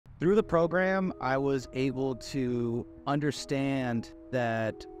Through the program, I was able to understand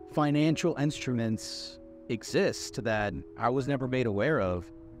that financial instruments exist that I was never made aware of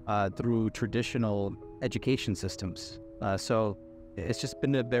through traditional education systems. So it's just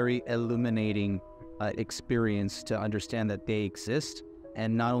been a very illuminating experience to understand that they exist,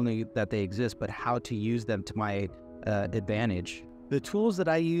 and not only that they exist, but how to use them to my advantage. The tools that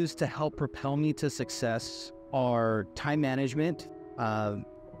I use to help propel me to success are time management,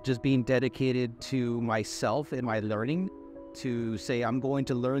 just being dedicated to myself and my learning, to say I'm going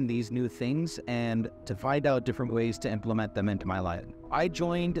to learn these new things and to find out different ways to implement them into my life. I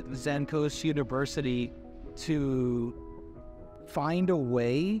joined Zen Coast University to find a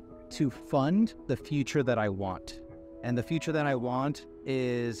way to fund the future that I want. And the future that I want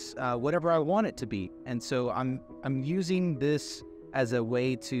is whatever I want it to be. And so I'm using this as a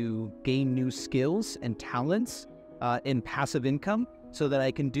way to gain new skills and talents in passive income so that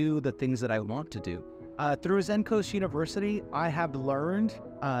I can do the things that I want to do. Through Zen Coast University, I have learned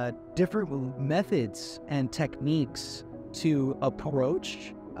different methods and techniques to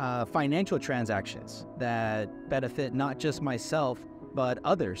approach financial transactions that benefit not just myself, but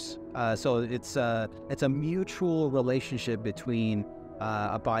others. So it's a mutual relationship between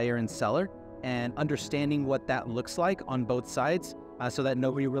a buyer and seller, and understanding what that looks like on both sides so that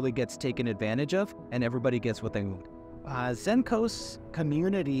nobody really gets taken advantage of and everybody gets what they want. Zen Coast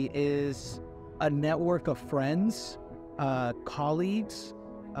community is a network of friends, colleagues.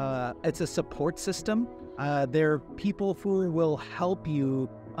 It's a support system. They're people who will help you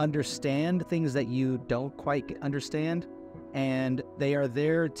understand things that you don't quite understand, and they are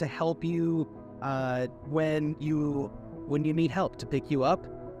there to help you when you need help, to pick you up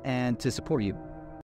and to support you.